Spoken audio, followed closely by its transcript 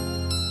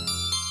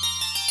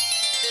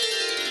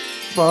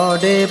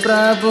पौधे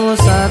प्रभु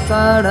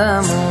सकल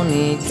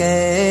मुनि के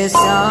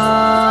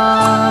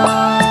श्याम।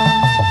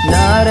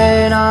 नर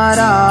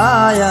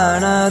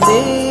नारायण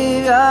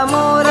दिव्य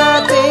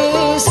मूर्ति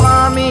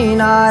स्वामीनारायण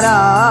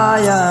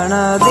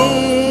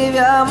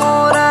दिव्य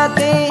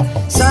मूर्ति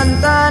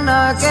संतन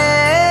के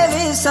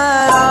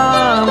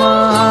विश्राम।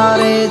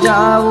 हरे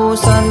जाऊ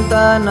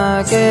संतन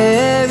के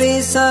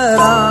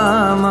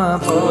विश्राम।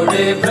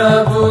 पौधे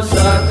प्रभु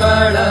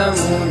सकल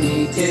मुनि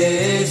के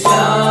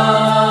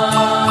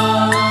श्याम।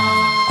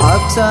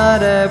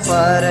 अक्षर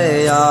पर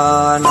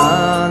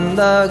आनंद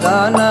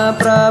घन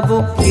प्रभु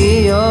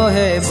कियो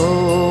है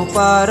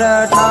भूपर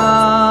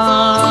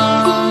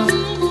ठान।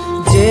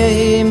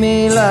 जेहि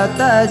मिलत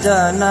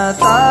जन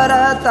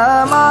तरत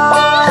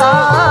माया,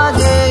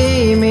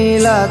 जेहि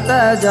मिलत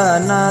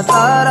जन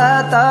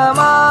तरत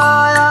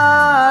माया।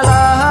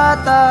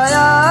 लहत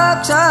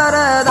अक्षर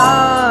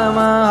धाम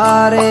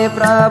हरे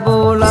प्रभु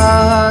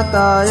लहत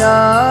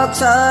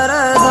अक्षर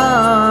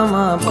धाम।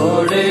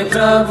 पौधे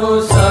प्रभु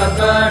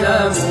सकल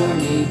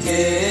मुनि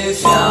के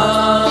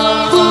श्याम।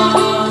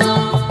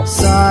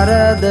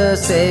 शारद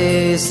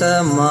शेष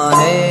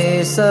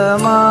महेश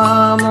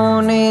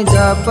महामुनि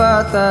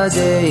जपत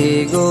जेहि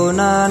गुण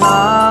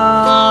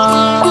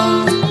नाम।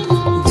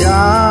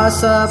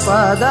 जास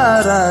पद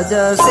रज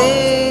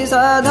शेष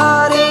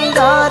धरि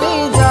धरि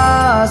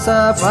जास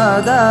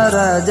पद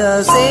रज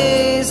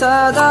शेष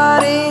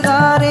धरि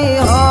धरि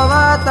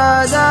होवत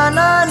जन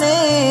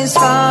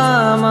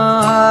निष्काम।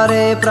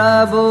 हरे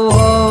प्रभु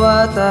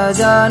होवत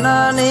जन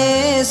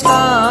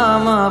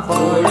निष्काम।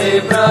 पौधे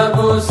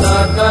प्रभु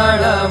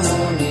सकल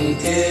मुनि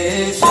के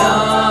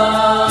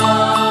श्याम।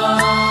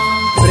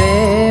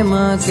 प्रेम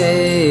के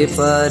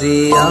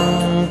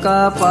परियंक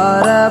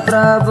पर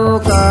प्रभु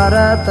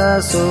करत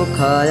सुख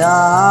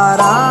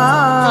आराम।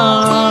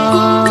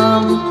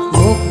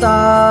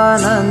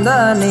 मुक्तानंद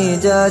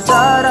निज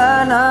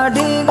चरण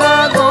ढिग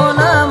गुण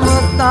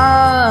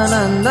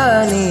मुक्तानंद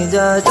निज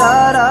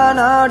चरण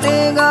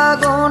ढिग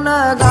गुण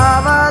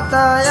गावत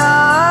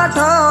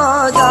आठो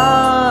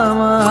जाम।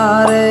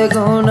 हरे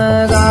गुण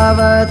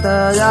गावत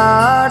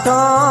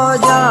आठो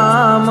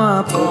जाम।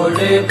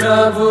 पौधे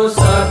प्रभु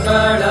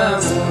सकल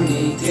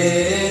मुनि के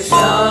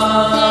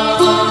श्याम।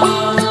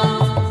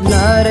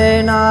 नर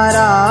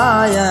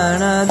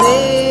नारायण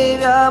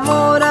दिव्य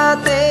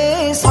मूर्ति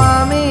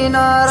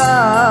स्वामीनारायण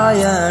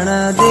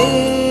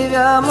दिव्य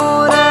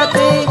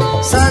मूर्ति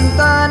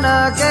संतन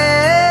के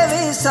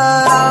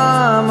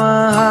विश्राम।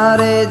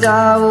 हरे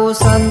जाऊ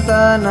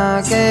संतन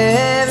के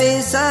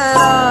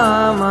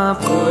विश्राम।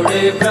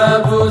 पौधे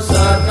प्रभु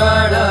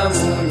सकल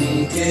मुनि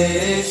के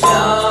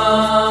श्याम।